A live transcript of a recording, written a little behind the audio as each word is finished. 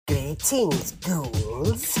Greetings,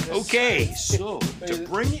 ghouls. Okay, so to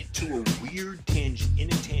bring it to a weird tangent, in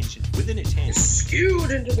a tangent, within a tangent.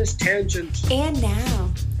 Skewed into this tangent. And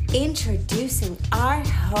now, introducing our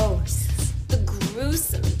hosts, the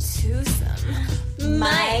gruesome twosome,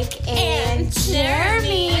 Mike and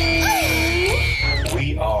Jeremy.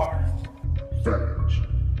 We are Fans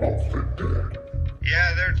of the Dead.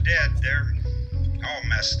 Yeah, they're dead. They're all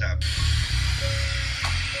messed up.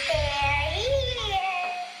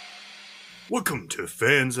 Welcome to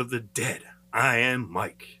Fans of the Dead. I am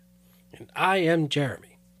Mike. And I am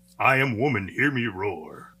Jeremy. I am woman, hear me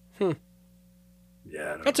roar.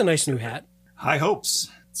 Yeah, That's a nice new hat. High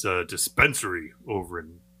Hopes. It's a dispensary over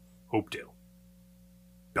in Hopedale.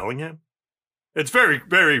 Bellingham? It's very,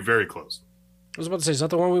 very, very close. I was about to say, is that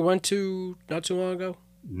the one we went to not too long ago?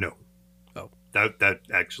 No. Oh. That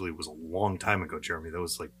actually was a long time ago, Jeremy. That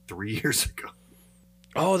was like 3 years ago.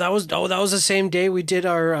 That was the same day we did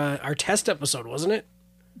our test episode, wasn't it?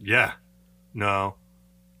 Yeah. No.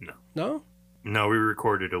 No? No, we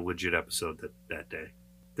recorded a legit episode that day.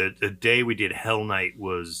 The day we did Hell Night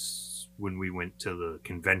was when we went to the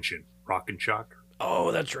convention, Rock and Shock.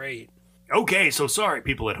 Oh, that's right. Okay, so sorry,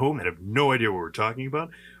 people at home that have no idea what we're talking about.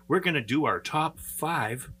 We're going to do our top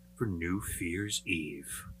 5 for New Fear's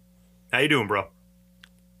Eve. How you doing, bro?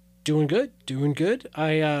 Doing good.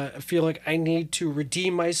 I feel like I need to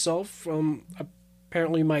redeem myself from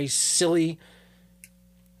apparently my silly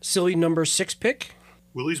number 6 pick.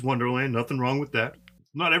 Willy's Wonderland, nothing wrong with that.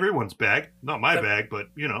 Not everyone's bag. Not my bag, but,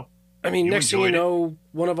 you know. I mean, next thing you enjoyed it. know,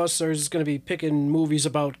 one of us is going to be picking movies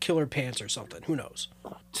about killer pants or something. Who knows?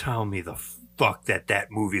 Tell me the fuck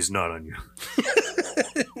that movie's not on you.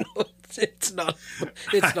 No, it's not.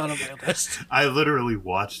 It's not on my list. I literally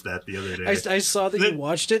watched that the other day. I saw that you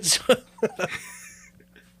watched it. So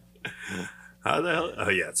How the hell? Oh,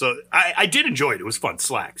 yeah. So I did enjoy it. It was fun.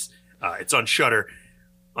 Slacks. It's on Shudder.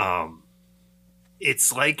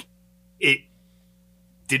 It's like it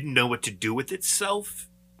didn't know what to do with itself.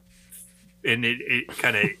 And it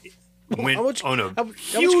kind of went on a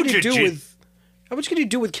huge how much can you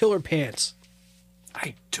do with killer pants?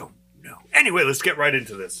 I don't know. Anyway, let's get right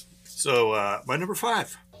into this. So, my number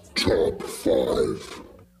 5. Top 5.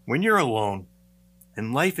 When you're alone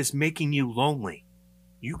and life is making you lonely,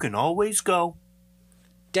 you can always go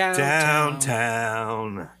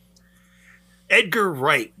downtown. Edgar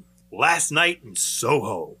Wright, Last Night in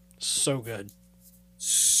Soho. So good.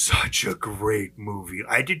 Such a great movie.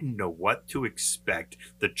 I didn't know what to expect.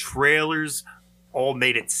 The trailers all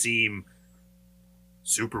made it seem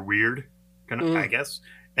super weird, kind of, I guess.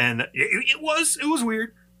 And it was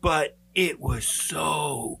weird, but it was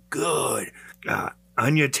so good.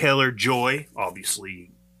 Anya Taylor-Joy, obviously.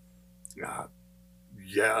 Yeah.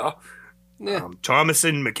 Thomas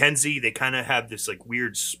and Mackenzie, they kind of have this like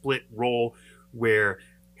weird split role where,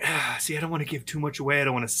 see, I don't want to give too much away. I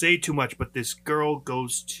don't want to say too much, but this girl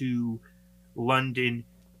goes to London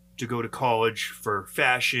to go to college for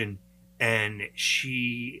fashion, and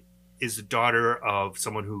she is the daughter of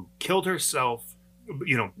someone who killed herself.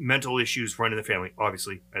 You know, mental issues run in the family.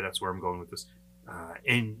 Obviously, that's where I'm going with this.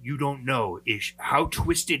 And you don't know, how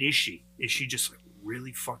twisted is she? Is she just like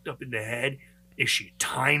really fucked up in the head? Is she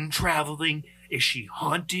time traveling? Is she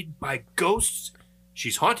haunted by ghosts?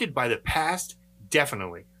 She's haunted by the past,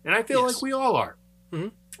 definitely. And I feel like we all are. Mm-hmm.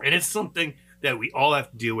 And it's something that we all have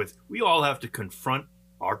to deal with. We all have to confront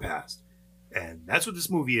our past. And that's what this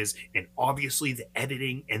movie is. And obviously the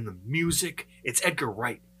editing and the music, it's Edgar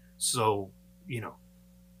Wright. So, you know,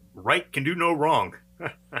 Wright can do no wrong.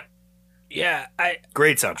 Yeah,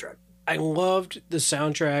 Great soundtrack. I loved the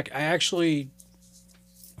soundtrack. I actually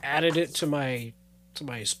added it to my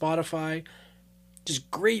Spotify. Just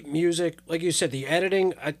great music. Like you said, the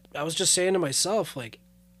editing, I was just saying to myself, like,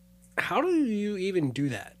 how do you even do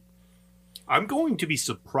that? I'm going to be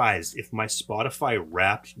surprised if my Spotify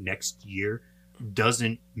Wrapped next year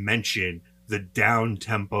doesn't mention the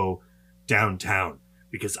down-tempo downtown,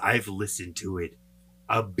 because I've listened to it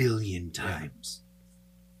a billion times.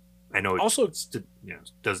 I know it's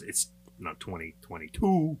not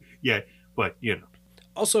 2022 yet, but you know.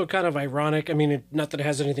 Also kind of ironic. I mean, not that it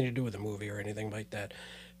has anything to do with the movie or anything like that,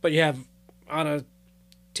 but you have Anna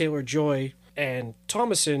Taylor-Joy and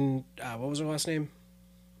Thomason, what was her last name?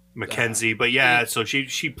 Mackenzie, but so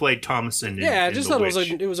she played Thomason. I just thought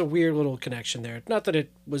it was a weird little connection there. Not that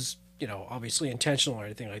it was, you know, obviously intentional or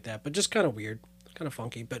anything like that, but just kind of weird, kind of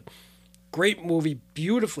funky. But great movie,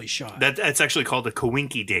 beautifully shot. That's actually called a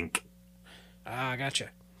Coinky Dink. Ah, gotcha.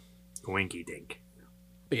 Coinky Dink.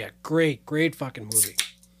 But yeah, great fucking movie.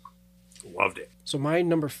 Loved it. So my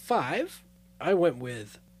number 5, I went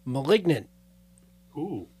with Malignant.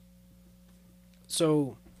 Ooh.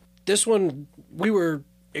 So this one, we were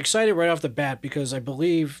excited right off the bat because I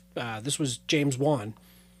believe this was James Wan.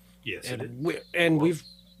 Yes, it is. And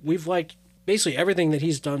we've liked basically everything that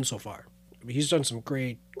he's done so far. I mean, he's done some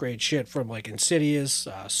great shit from like Insidious,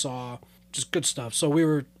 Saw, just good stuff. So we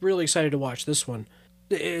were really excited to watch this one.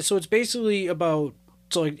 So it's basically about,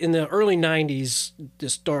 so like in the early 90s,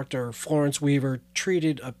 this doctor, Florence Weaver,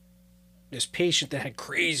 treated this patient that had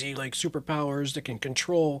crazy like superpowers that can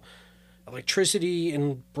control electricity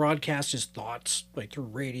and broadcast his thoughts like through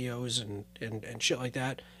radios and shit like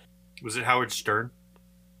that. Was it Howard Stern?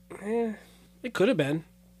 It could have been.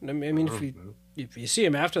 I mean, if you see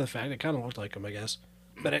him after the fact, it kind of looked like him, I guess.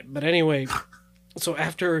 But anyway, so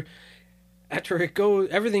after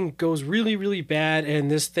everything goes really, really bad, and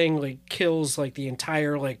this thing like kills like the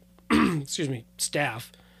entire like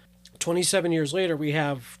staff. 27 years later, we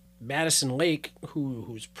have Madison Lake,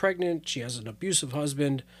 who's pregnant. She has an abusive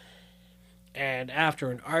husband, and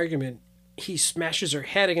after an argument, he smashes her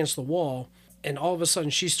head against the wall, and all of a sudden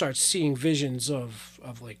she starts seeing visions of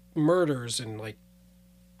like murders and like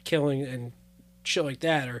killing and shit like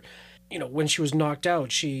that. Or, you know, when she was knocked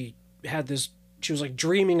out, she was like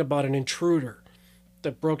dreaming about an intruder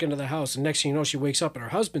that broke into the house, and next thing you know, she wakes up and her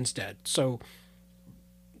husband's dead. So,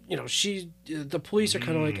 you know, the police are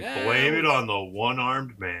kind of like, blame it on the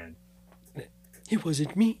one-armed man. It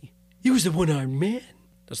wasn't me. It was the one-armed man.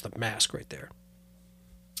 That's the mask right there.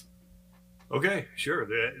 Okay, sure.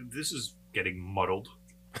 This is getting muddled.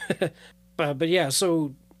 But yeah,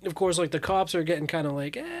 so of course, like the cops are getting kind of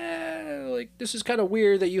like, like this is kind of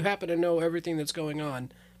weird that you happen to know everything that's going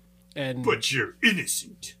on, but you're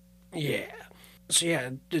innocent. Yeah. So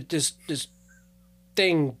yeah, this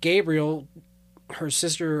thing, Gabriel, her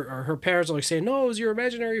sister or her parents are like saying, no, it was your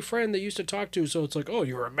imaginary friend that you used to talk to. So it's like, oh,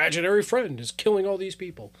 your imaginary friend is killing all these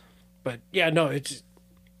people. But yeah, no, it's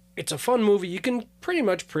a fun movie. You can pretty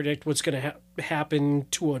much predict what's going to happen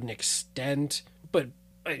to an extent, but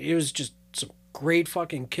it was just some great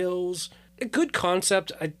fucking kills. A good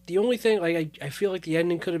concept. The only thing, like, I feel like the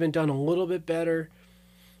ending could have been done a little bit better,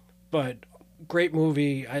 but great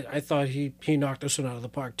movie. I thought he knocked this one out of the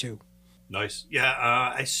park too. Nice. Yeah,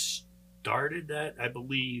 I started that, I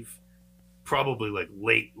believe, probably like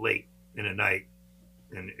late in the night,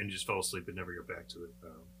 and just fell asleep and never got back to it.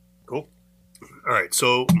 Cool. All right,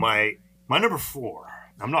 so my number 4.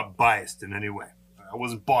 I'm not biased in any way. I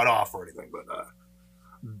wasn't bought off or anything, but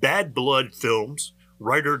Bad Blood Films,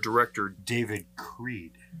 writer-director David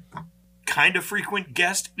Creed. Kind of frequent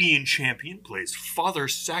guest Ian Champion plays Father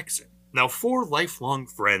Saxon. Now, 4 lifelong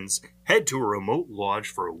friends head to a remote lodge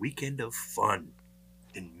for a weekend of fun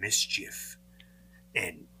and mischief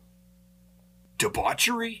and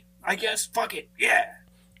debauchery, I guess. Fuck it, yeah.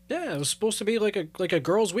 Yeah, it was supposed to be like a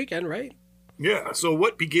girls' weekend, right? Yeah, so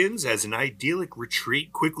what begins as an idyllic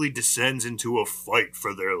retreat quickly descends into a fight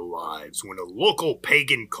for their lives when a local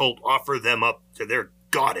pagan cult offer them up to their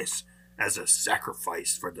goddess as a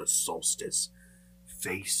sacrifice for the solstice.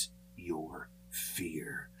 Face your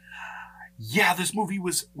fear. Yeah, this movie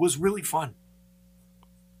was really fun.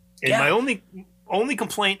 And my only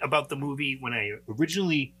complaint about the movie when I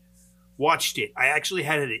originally watched it, I actually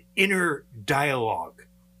had an inner dialogue.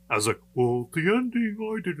 I was like, well, the ending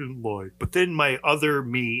I didn't like. But then my other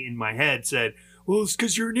me in my head said, well, it's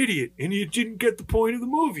because you're an idiot and you didn't get the point of the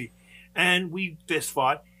movie. And we fist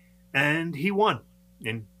fought and he won.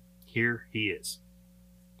 And here he is.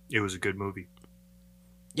 It was a good movie.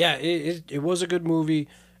 Yeah, it was a good movie.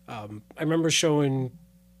 I remember showing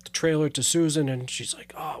the trailer to Susan and she's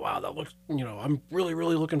like, oh, wow, that looks, I'm really,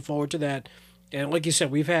 really looking forward to that. And like you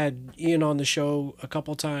said, we've had Ian on the show a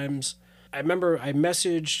couple times. I remember I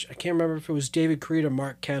messaged, I can't remember if it was David Creed or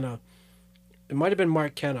Mark Kenna. It might have been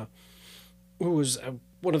Mark Kenna, who was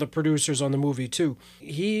one of the producers on the movie too.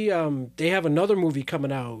 They have another movie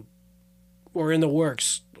coming out, or in the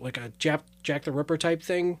works, like a Jack the Ripper type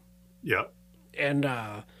thing. Yeah. And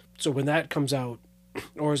so when that comes out,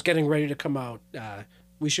 or is getting ready to come out,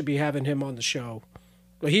 we should be having him on the show.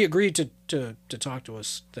 Well, he agreed to talk to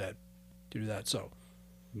us to do that. So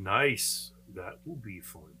nice. That will be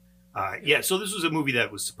fun. Yeah, so this was a movie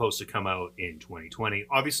that was supposed to come out in 2020.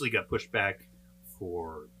 Obviously got pushed back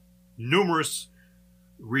for numerous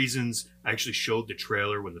reasons. I actually showed the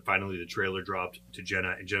trailer when finally the trailer dropped to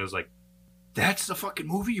Jenna, and Jenna's like, that's the fucking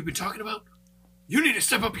movie you've been talking about? You need to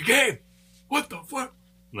step up your game. What the fuck?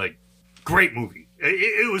 Like, great movie.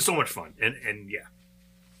 It was so much fun. And yeah,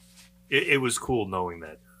 it was cool knowing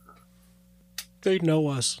that. They know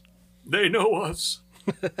us. They know us.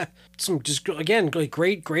 Some just again like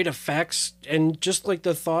great effects, and just like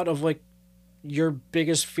the thought of like your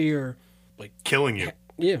biggest fear like killing you.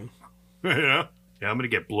 Yeah. Yeah. Yeah, I'm gonna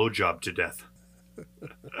get blowjob to death.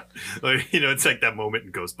 Like, you know, it's like that moment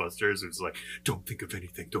in Ghostbusters. It's like, don't think of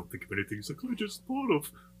anything. Don't think of anything. It's like, I just thought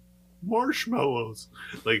of marshmallows.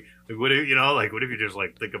 Like what if, you know, like what if you just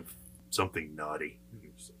like think of something naughty?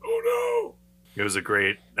 Like, oh no! It was a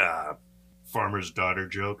great farmer's daughter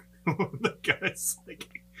joke. The guy's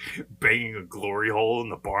like banging a glory hole in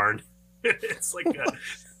the barn. It's like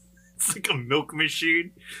a milk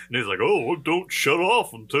machine, and he's like, "Oh, don't shut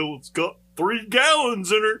off until it's got 3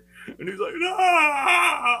 gallons in her." And he's like,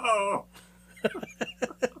 "No!"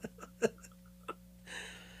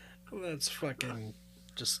 That's fucking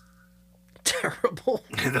just terrible.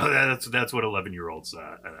 that's what 11-year-olds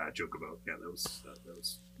joke about. Yeah, that was.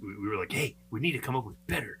 We were like, "Hey, we need to come up with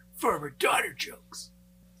better farmer-daughter jokes."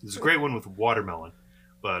 There's a great one with watermelon,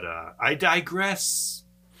 but I digress.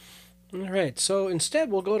 All right, so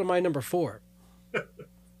instead we'll go to my number 4.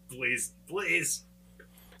 Please.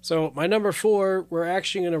 So my number 4, we're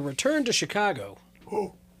actually going to return to Chicago,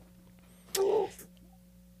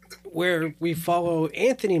 where we follow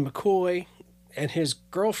Anthony McCoy and his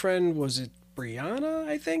girlfriend. Was it Brianna?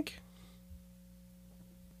 I think.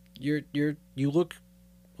 You look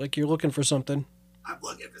like you're looking for something. I'm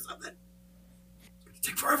looking for something. It's gonna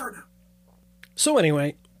take forever now. So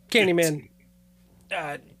anyway, Candyman,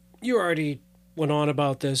 you already went on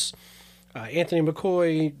about this. Anthony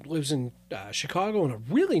McCoy lives in Chicago in a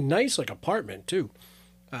really nice apartment too.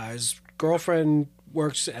 His girlfriend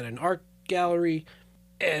works at an art gallery,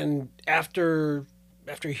 and after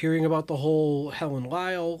hearing about the whole Helen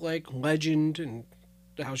Lyle legend and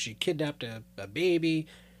how she kidnapped a baby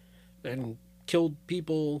and killed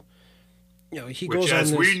people, he goes on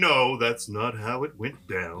this. Which, as we know, that's not how it went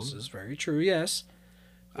down. This is very true. Yes.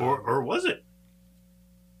 Or was it?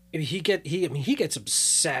 He gets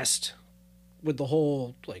obsessed with the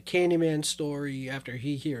whole Candyman story after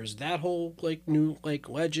he hears that whole new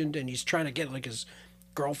legend, and he's trying to get his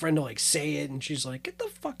girlfriend to say it, and she's like, "Get the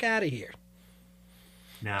fuck out of here."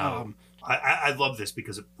 Now, I love this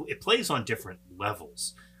because it plays on different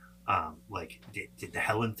levels. Did the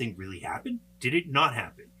Helen thing really happen? Did it not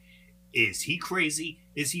happen? Is he crazy?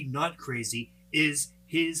 Is he not crazy? Is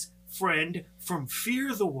his friend from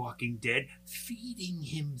Fear the Walking Dead feeding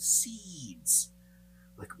him seeds?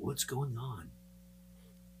 What's going on?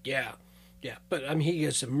 Yeah. But he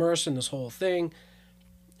gets immersed in this whole thing,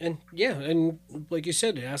 and like you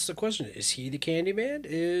said, it asks the question: is he the Candyman?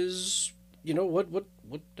 Is what?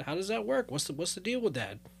 How does that work? What's the deal with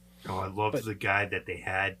that? Oh, I love the guy that they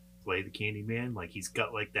had play the Candyman. He's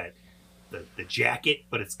got that the jacket,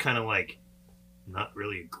 but it's kind of not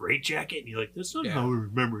really a great jacket. And you're like, that's not how I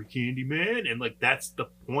remember Candyman. And that's the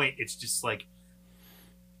point. It's just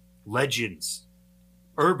legends,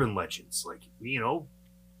 urban legends,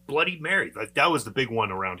 Bloody Mary. That was the big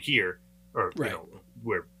one around here, or right.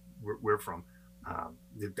 Where we're from.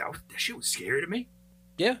 That shit was scary to me.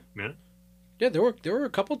 Yeah. Man. Yeah, there were a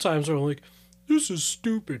couple times where I'm like, this is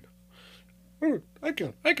stupid. I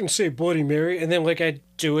can say Bloody Mary, and then I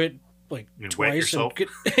do it twice and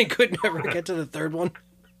could never get to the third one.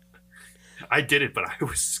 I did it, but I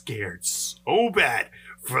was scared so bad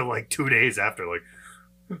for 2 days after.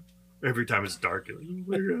 Every time it's dark, you're oh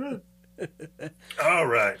my god. All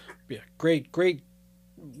right. Yeah, great.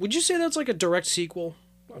 Would you say that's a direct sequel?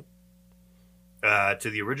 To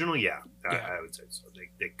the original, yeah. I would say so.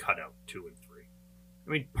 They cut out 2 and 3. I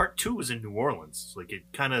mean, part 2 was in New Orleans. It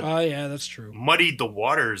kind of yeah, that's true. Muddied the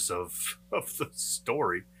waters of the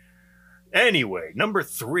story. Anyway, number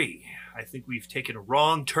 3. I think we've taken a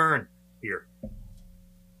wrong turn here.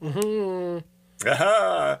 Mm-hmm.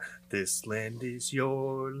 Aha! This land is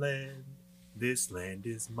your land. This land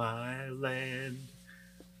is my land.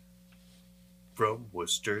 From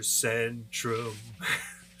Worcester Centrum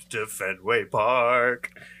to Fenway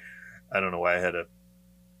Park. I don't know why I had a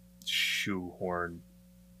shoehorn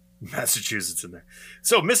Massachusetts in there.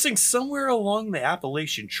 So, missing somewhere along the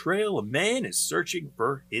Appalachian Trail, a man is searching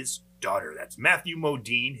for his daughter. That's Matthew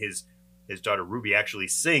Modine. His daughter Ruby actually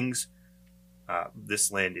sings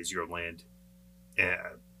This Land Is Your Land.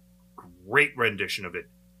 Great rendition of it.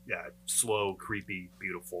 Slow, creepy,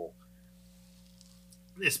 beautiful.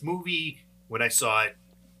 This movie, when I saw it,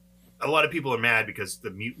 a lot of people are mad because the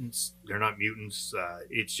mutants, they're not mutants.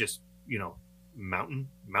 It's just,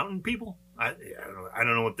 mountain people. I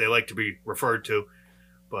don't know what they like to be referred to,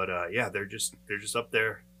 but they're just up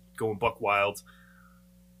there going buck wild.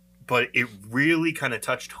 But it really kind of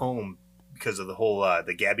touched home because of the whole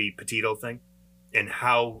the Gabby Petito thing and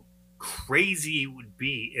how crazy it would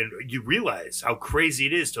be, and you realize how crazy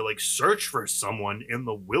it is to search for someone in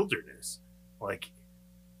the wilderness.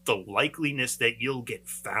 The likeliness that you'll get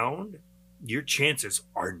found your chances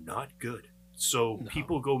are not good. So No.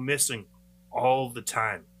 people go missing all the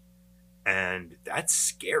time. And that's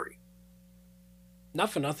scary. Not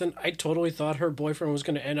for nothing, I totally thought her boyfriend was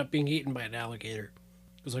going to end up being eaten by an alligator.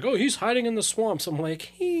 It was like, oh, he's hiding in the swamps. I'm like,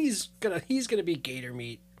 he's gonna be gator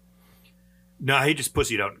meat. No, he just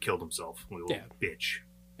pussied out and killed himself. Little bitch.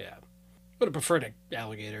 Yeah. Would have preferred an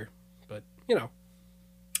alligator, but, you know.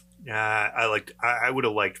 I would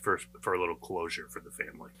have liked for a little closure for the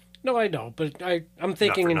family. No, I know, but I'm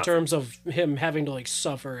thinking in nothing. terms of him having to, like,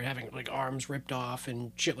 suffer, having, like, arms ripped off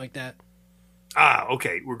and shit like that.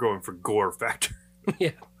 Okay. We're going for gore factor.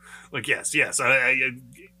 Yeah. Like, yes.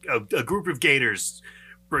 A group of gators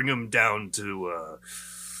bring them down to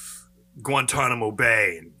Guantanamo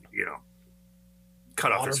Bay and,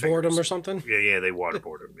 cut off his Waterboard him fingers. or something. Yeah, they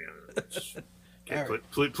waterboard him. Yeah. Okay,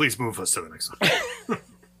 please move us to the next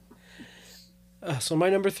one. So my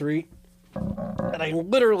number 3, and I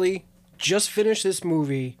literally just finished this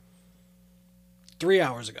movie 3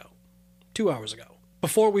 hours ago, 2 hours ago,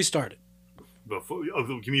 before we started.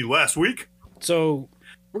 You mean last week? So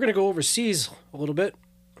we're going to go overseas a little bit.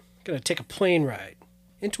 Going to take a plane ride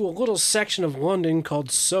into a little section of London called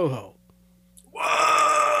Soho.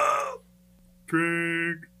 Whoa!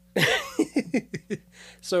 Drink.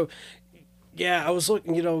 So, yeah, I was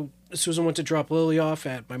looking, Susan went to drop Lily off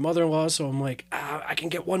at my mother-in-law, so I'm like, I can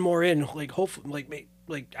get one more in. Like, hopefully,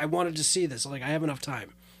 I wanted to see this. Like, I have enough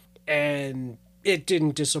time. And it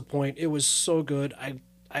didn't disappoint. It was so good.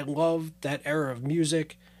 I love that era of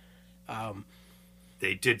music.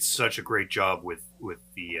 They did such a great job with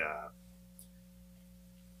the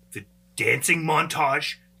dancing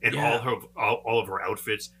montage and all of her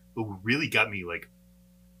outfits. But what really got me, like,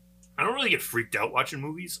 I don't really get freaked out watching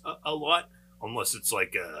movies a lot unless it's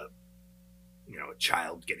like a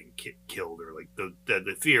child getting killed or like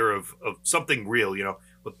the fear of something real,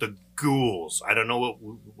 But the ghouls, I don't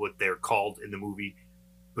know what they're called in the movie,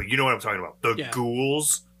 but you know what I'm talking about. The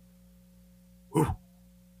ghouls. Whew.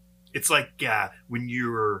 It's like when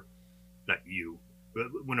you're not you, but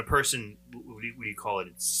when a person, what do you call it?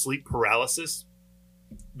 It's sleep paralysis.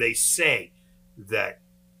 They say that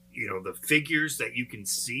the figures that you can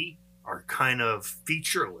see are kind of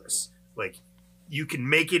featureless. Like you can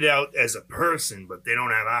make it out as a person, but they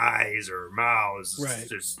don't have eyes or mouths. Right.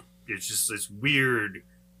 It's just this weird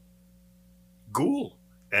ghoul,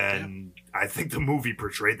 and I think the movie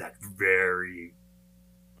portrayed that very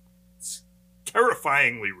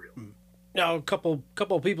terrifyingly real. Now, a couple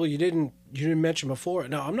of people you didn't mention before.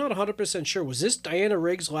 Now, I'm not 100% sure. Was this Diana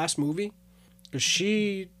Rigg's last movie? Because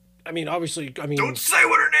obviously, don't say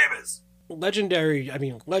what her name is.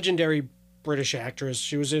 Legendary British actress.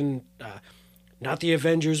 She was in not the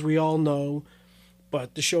Avengers we all know,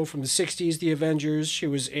 but the show from the 60s, The Avengers. She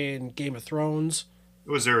was in Game of Thrones.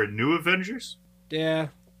 Was there a new Avengers? Yeah.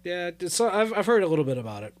 I've heard a little bit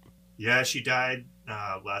about it. Yeah, she died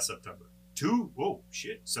last September.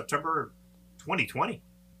 September 2020.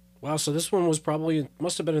 Wow, so this one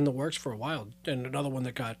must have been in the works for a while, and another one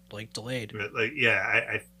that got delayed.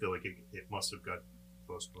 I feel like it must have got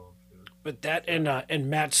postponed. But that and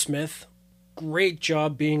Matt Smith, great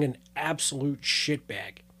job being an absolute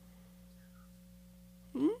shitbag.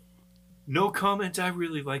 No comment. I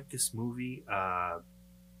really like this movie.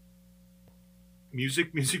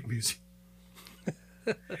 Music.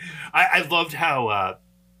 I loved how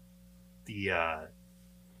the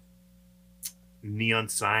neon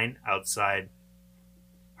sign outside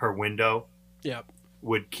her window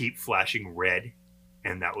would keep flashing red,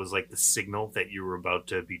 and that was like the signal that you were about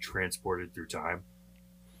to be transported through time.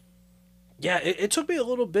 Yeah, it took me a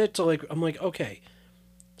little bit to I'm like, okay,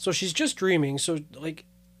 so she's just dreaming, so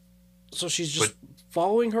she's just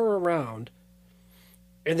following her around,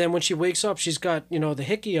 and then when she wakes up, she's got the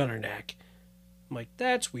hickey on her neck. I'm like,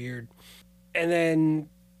 that's weird. And then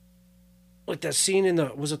that scene in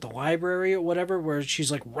was it the library or whatever, where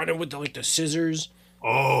she's running with the scissors.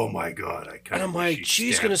 Oh my god! And I'm like,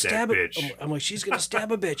 she's gonna stab a bitch. I'm like, she's gonna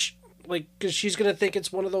stab a bitch, because she's gonna think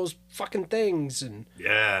it's one of those fucking things. And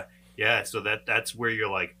yeah. So that's where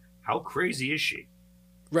you're like, how crazy is she?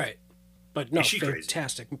 Right. But no, is she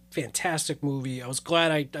fantastic movie. I was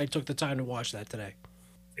glad I took the time to watch that today.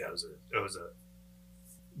 Yeah, it was a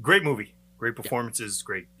great movie. Great performances.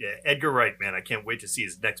 Great. Yeah, Edgar Wright, man, I can't wait to see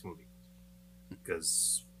his next movie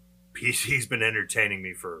because he's been entertaining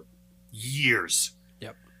me for years.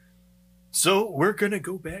 Yep. So we're gonna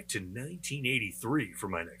go back to 1983 for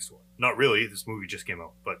my next one. Not really. This movie just came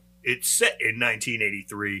out, but it's set in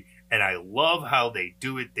 1983, and I love how they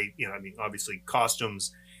do it. They, obviously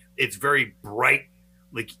costumes. It's very bright.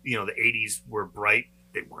 Like, the 80s were bright.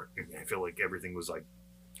 They weren't. I feel like everything was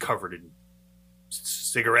covered in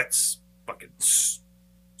cigarettes, fucking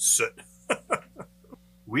soot.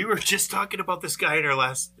 We were just talking about this guy in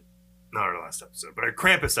not our last episode, but our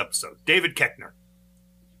Krampus episode, David Koechner.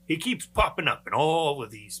 He keeps popping up in all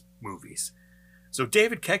of these movies. So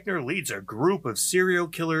David Koechner leads a group of serial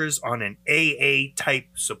killers on an AA-type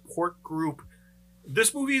support group.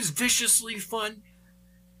 This movie is viciously fun,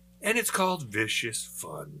 and it's called Vicious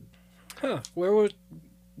Fun. Huh. Where was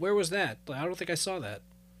that? I don't think I saw that.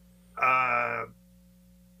 I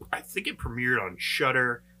think it premiered on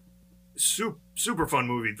Shudder. Super fun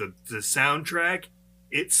movie. The soundtrack,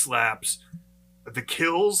 it slaps. The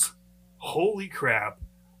kills, holy crap.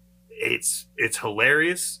 It's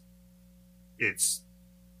hilarious. It's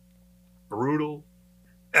brutal.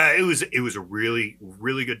 It was a really,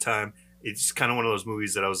 really good time. It's kind of one of those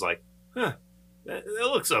movies that I was like, huh, that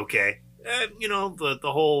looks okay. The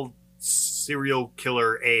whole serial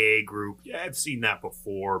killer AA group, yeah, I've seen that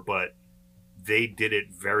before, but they did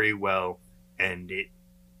it very well, and it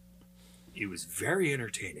was very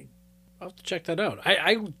entertaining. I'll have to check that out.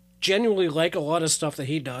 I genuinely like a lot of stuff that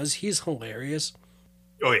he does. He's hilarious.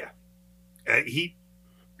 Oh, yeah. He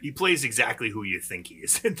plays exactly who you think he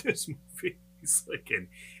is in this movie. He's like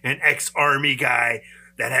an ex-army guy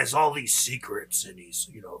that has all these secrets, and he's,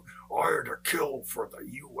 I had to kill for the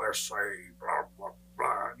USA, blah, blah,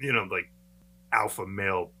 blah. Like alpha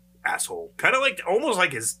male asshole. Kind of like, almost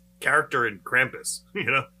like his character in Krampus,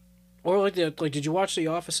 Or did you watch The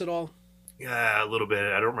Office at all? Yeah, a little bit.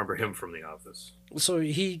 I don't remember him from The Office. So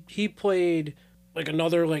he played like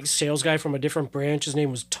another like sales guy from a different branch. His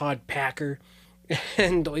name was Todd Packer.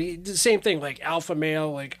 And the same thing, like alpha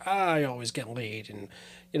male, like I always get laid, and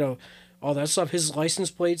all that stuff. His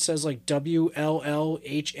license plate says like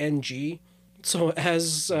WLLHNG. So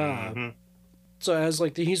as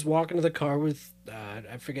he's walking to the car with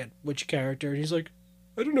I forget which character, and he's like,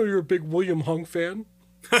 I don't know you're a big William Hung fan.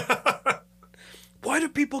 Why do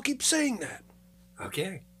people keep saying that?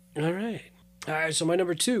 Okay. All right. So my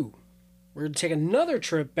number 2, we're gonna take another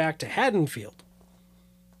trip back to Haddonfield.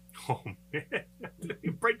 Oh, man.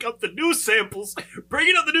 Break out the news samples.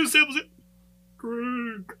 Breaking out the news samples.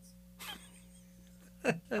 Greg.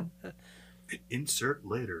 Insert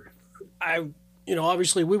later.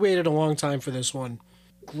 Obviously we waited a long time for this one.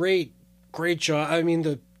 Great job. I mean,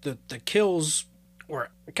 the kills were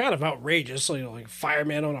kind of outrageous. Like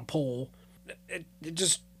fireman on a pole. It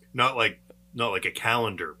just not like a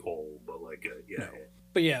calendar pole, but like yeah. No.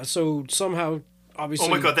 But yeah, so somehow. Obviously, oh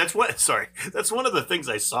my god, that's one of the things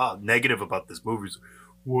I saw negative about this movie. Is,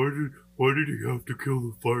 why did he have to kill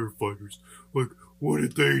the firefighters? Like, what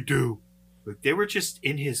did they do? Like, they were just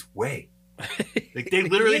in his way. Like, they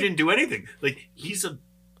literally didn't do anything. Like, he's a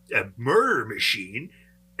murder machine,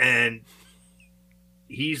 and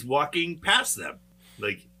he's walking past them.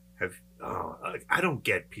 Like, I don't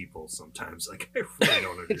get people sometimes. Like, I really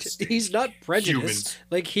don't understand. He's not prejudiced. Humans.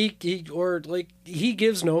 Like he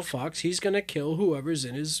gives no fucks. He's gonna kill whoever's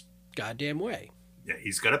in his goddamn way. Yeah,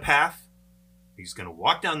 he's got a path. He's gonna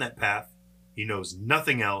walk down that path. He knows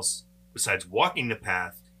nothing else besides walking the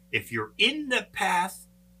path. If you're in the path,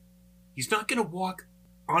 he's not gonna walk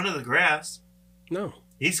onto the grass. No.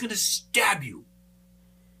 He's gonna stab you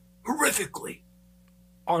horrifically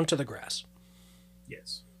onto the grass.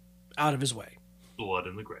 Yes. Out of his way. Blood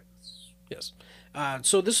in the grass. Yes.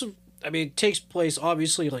 So this is, it takes place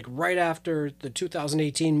obviously like right after the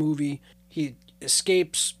 2018 movie. He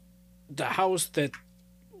escapes the house that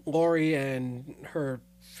Laurie and her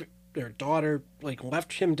daughter like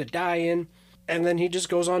left him to die in, and then he just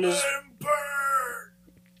goes on his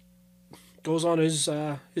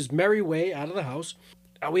merry way out of the house.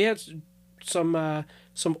 We had some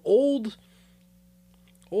old-time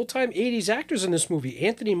 80s actors in this movie.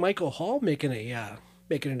 Anthony Michael Hall making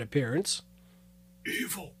an appearance.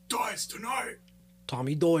 Evil dies tonight.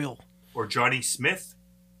 Tommy Doyle. Or Johnny Smith.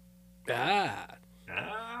 Yeah,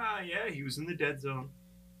 he was in the Dead Zone.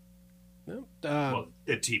 Well,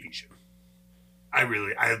 the TV show. I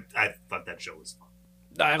thought that show was fun.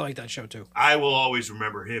 I like that show too. I will always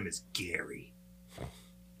remember him as Gary.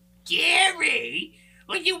 Gary?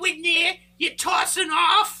 Are you in there? You tossing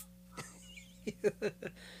off?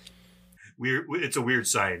 It's a Weird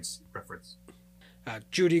Science reference.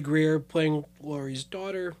 Judy Greer playing Laurie's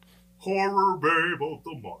daughter. Horror Babe of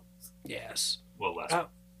the Month. Yes. Well, last one.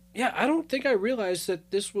 Yeah, I don't think I realized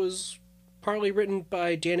that this was partly written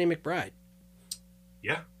by Danny McBride.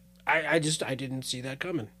 Yeah. I didn't see that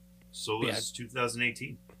coming. So was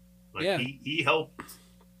 2018. Like, yeah. He helped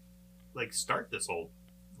start this whole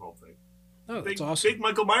thing. Oh, that's awesome. Big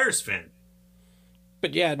Michael Myers fan.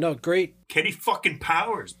 But yeah, no, great. Kenny fucking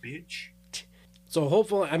Powers, bitch. So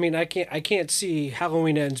hopefully, I mean, I can't see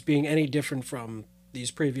Halloween Ends being any different from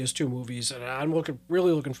these previous two movies, and I'm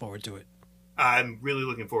really looking forward to it. I'm really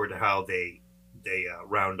looking forward to how they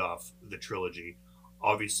round off the trilogy.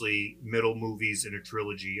 Obviously, middle movies in a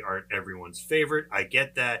trilogy aren't everyone's favorite. I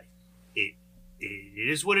get that. It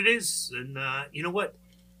is what it is, and you know what?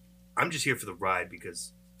 I'm just here for the ride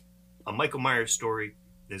because a Michael Myers story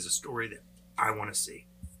is a story that I want to see.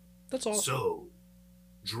 That's all. So,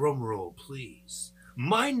 drum roll, please.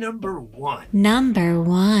 My number one. Number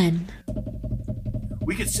 1.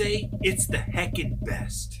 We could say it's the heckin'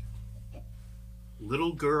 best.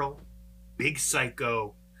 Little Girl, Big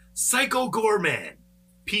Psycho, Psycho Goreman,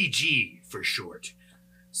 PG for short.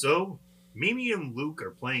 So, Mimi and Luke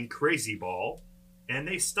are playing Crazy Ball, and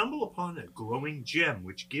they stumble upon a glowing gem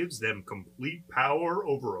which gives them complete power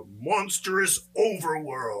over a monstrous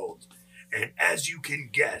overworld. And as you can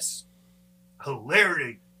guess,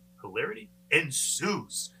 hilarity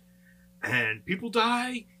ensues. And people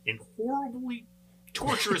die in horribly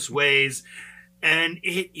torturous ways, and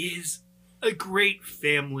it is a great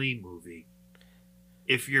family movie.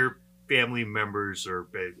 If your family members are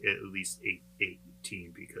at least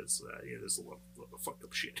 18, because there's a lot of fucked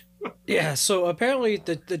up shit. Yeah, so apparently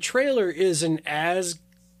the trailer isn't as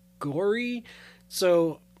gory.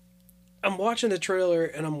 So I'm watching the trailer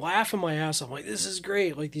and I'm laughing my ass off. I'm like, this is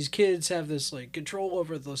great. Like, these kids have this like control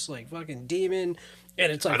over this like fucking demon,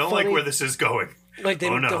 and it's like I don't funny. like where this is going. Like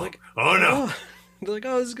they're like, oh no. oh. They're like,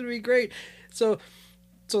 oh, this is gonna be great. So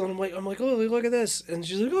then I'm like, oh, look at this, and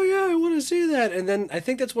she's like, oh yeah, I want to see that. And then I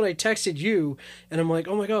think that's when I texted you, and I'm like,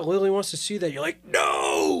 oh my god, Lily wants to see that. You're like,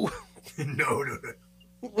 no, no.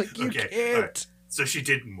 like you Okay, can't. all right. So she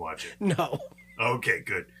didn't watch it. No. Okay,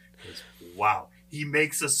 good. Wow. He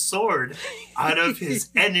makes a sword out of his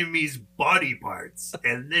enemy's body parts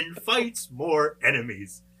and then fights more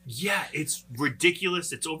enemies. Yeah, it's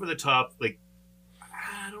ridiculous. It's over the top. Like,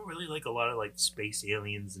 I don't really like a lot of like space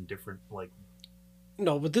aliens and different like.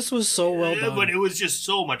 No, but this was so well done. But it was just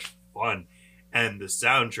so much fun, and the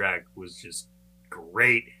soundtrack was just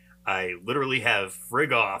great. I literally have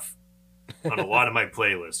Frig Off on a lot of my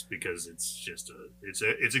playlists because it's just it's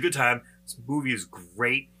a good time. This movie is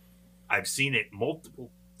great. I've seen it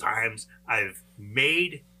multiple times. I've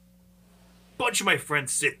made a bunch of my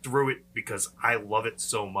friends sit through it because I love it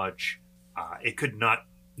so much. It could not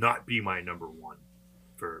be my number one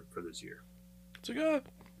for this year. It's like, oh,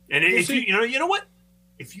 And if you know what?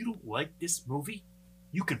 If you don't like this movie,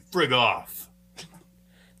 you can frig off.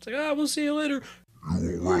 it's like, we'll see you later.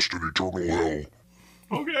 You will rest in eternal hell.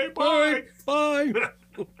 Okay, bye. Bye.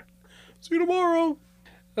 See you tomorrow.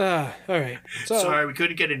 All right. So, Sorry, we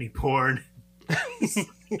couldn't get any porn.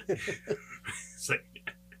 It's like,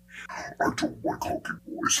 I don't like hockey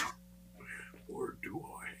boys. or do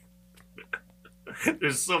I?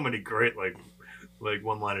 There's so many great like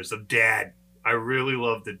one-liners of Dad. I really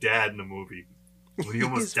love the dad in the movie. When he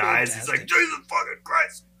almost He's dies, he's like, fantastic. Jesus fucking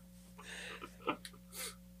Christ.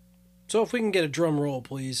 So if we can get a drum roll,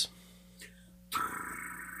 please.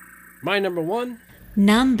 My number 1,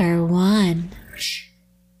 Number 1.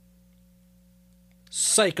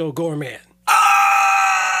 Psycho Goreman.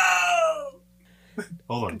 Oh!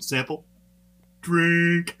 Hold on, sample.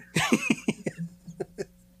 Drink.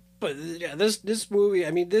 But yeah, this movie,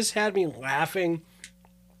 I mean, this had me laughing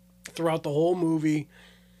throughout the whole movie.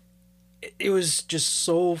 It was just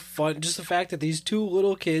so fun. Just the fact that these two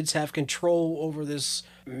little kids have control over this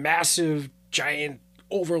massive, giant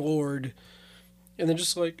overlord. And they're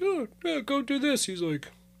just like, oh, yeah, go do this. He's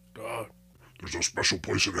like, There's a special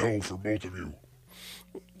place in hell for both of you.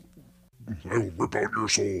 I will rip out your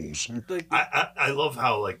souls. like I love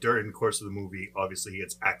how, like, during the course of the movie, obviously he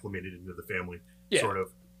gets acclimated into the family. Yeah. Sort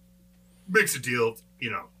of. Makes a deal.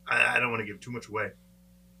 You know, I don't want to give too much away.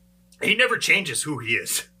 He never changes who he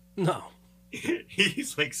is. no.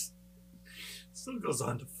 He's like, still goes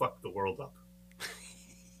on to fuck the world up.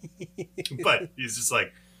 But he's just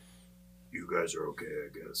like, you guys are okay,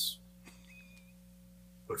 I guess.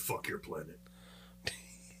 But fuck your planet.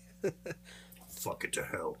 Fuck it to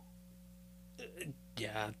hell.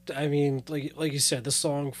 Yeah, I mean, like you said, the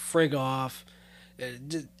song "Frig Off,"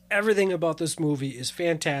 everything about this movie is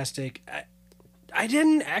fantastic. I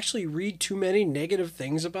didn't actually read too many negative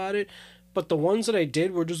things about it, but the ones that I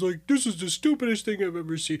did were just like, "This is the stupidest thing I've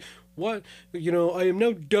ever seen." What, I am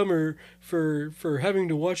now dumber for having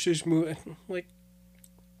to watch this movie. Like,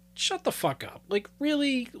 shut the fuck up. Like,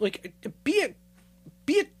 really, like, be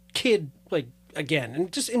a kid, like, again,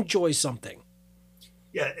 and just enjoy something.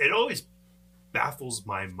 Yeah, it always baffles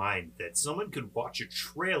my mind that someone could watch a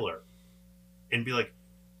trailer and be like,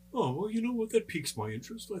 oh, well, you know what? That piques my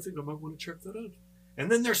interest. I think I might want to check that out.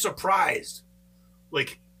 And then they're surprised.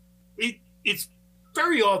 Like, it's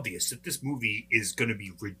very obvious that this movie is going to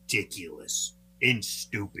be ridiculous and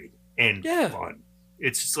stupid and fun.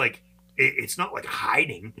 It's just like, it's not like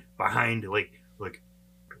hiding behind like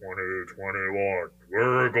 2021,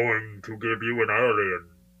 we're going to give you an alien.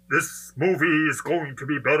 This movie is going to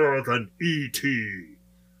be better than E.T.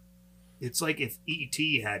 It's like if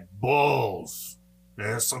E.T. had balls.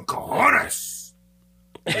 There's some cojones.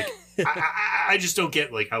 Like, I just don't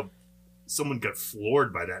get like how someone got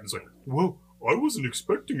floored by that. And it's like, well, I wasn't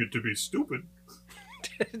expecting it to be stupid.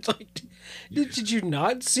 It's like, did you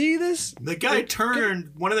not see this? The guy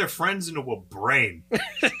turned one of their friends into a brain.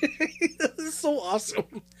 This is so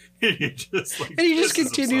awesome. And he just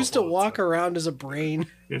continues to walk around as a brain.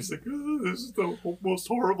 It's like, oh, this is the most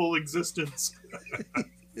horrible existence.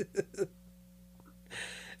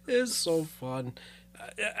 It's so fun.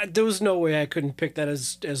 There was no way I couldn't pick that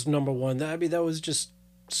as number one. That was just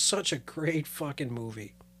such a great fucking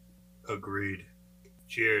movie. Agreed.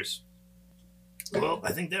 Cheers. Well,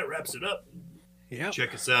 I think that wraps it up. Yeah.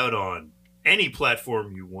 Check us out on any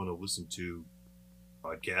platform you want to listen to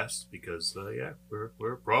podcasts because,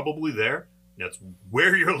 we're probably there. That's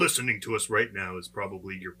where you're listening to us right now is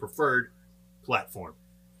probably your preferred platform.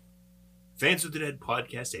 Fans of the Dead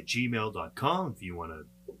podcast at gmail.com if you want to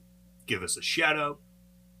give us a shout out,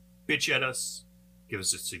 bitch at us, give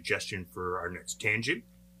us a suggestion for our next tangent.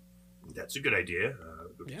 That's a good idea.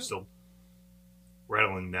 We're still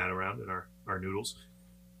rattling that around in our noodles.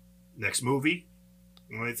 Next movie.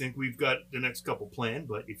 I think we've got the next couple planned,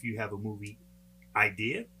 but if you have a movie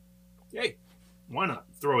idea, hey, why not?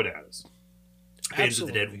 Throw it at us. Fans of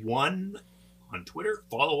the Dead 1 on Twitter.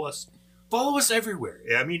 Follow us. Follow us everywhere.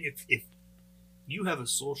 I mean, if you have a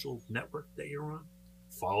social network that you're on,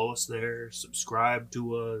 follow us there. Subscribe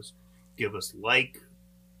to us. Give us like.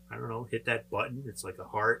 I don't know. Hit that button. It's like a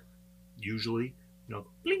heart, usually. You know,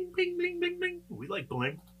 bling, bling, bling, bling, bling. We like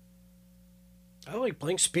bling. I like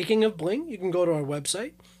bling. Speaking of bling, you can go to our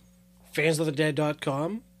website,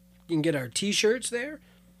 fansofthedead.com. You can get our t-shirts there.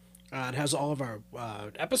 It has all of our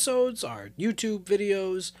episodes, our YouTube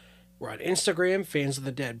videos. We're on Instagram, Fans of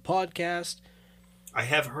the Dead Podcast. I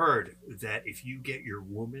have heard that if you get your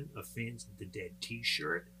woman a Fans of the Dead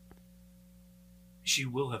t-shirt, she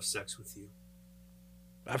will have sex with you.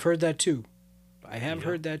 I've heard that too. I have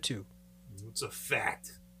heard that too. It's a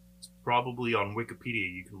fact. It's probably on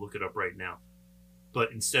Wikipedia. You can look it up right now.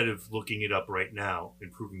 But instead of looking it up right now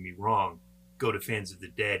and proving me wrong, go to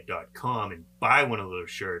fansofthedead.com and buy one of those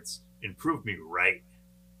shirts and prove me right.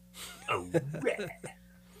 Oh, right.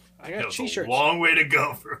 I got t-shirts. A long way to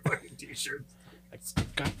go for fucking t-shirts.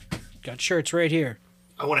 Got shirts right here.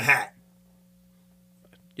 I want a hat.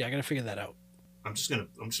 Yeah, I gotta figure that out. I'm just gonna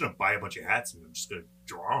buy a bunch of hats and I'm just gonna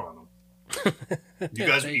draw on them. You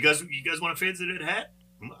guys want a Fans of the Dead hat?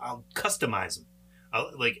 I'll customize them.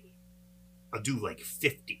 I'll do like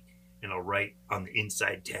 50, and I'll write on the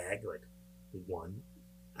inside tag like 1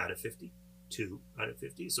 out of 50, 2 out of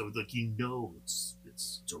 50. So like it's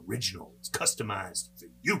original, it's customized for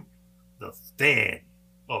you, the fan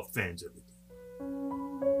of Fans of the Dead.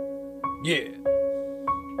 Yeah.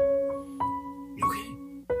 Okay.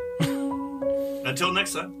 Until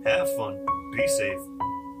next time, have fun, be safe,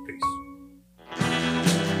 peace.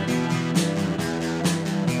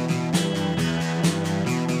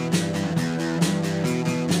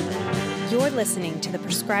 You're listening to the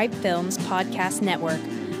Prescribed Films Podcast Network,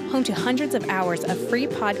 home to hundreds of hours of free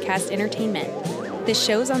podcast entertainment. The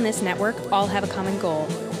shows on this network all have a common goal,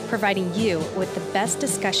 providing you with the best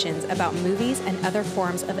discussions about movies and other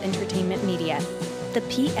forms of entertainment media. The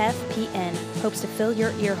PFPN hopes to fill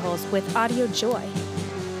your earholes with audio joy.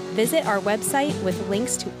 Visit our website with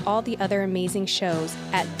links to all the other amazing shows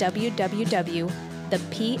at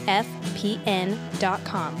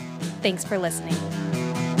www.thepfpn.com. Thanks for listening.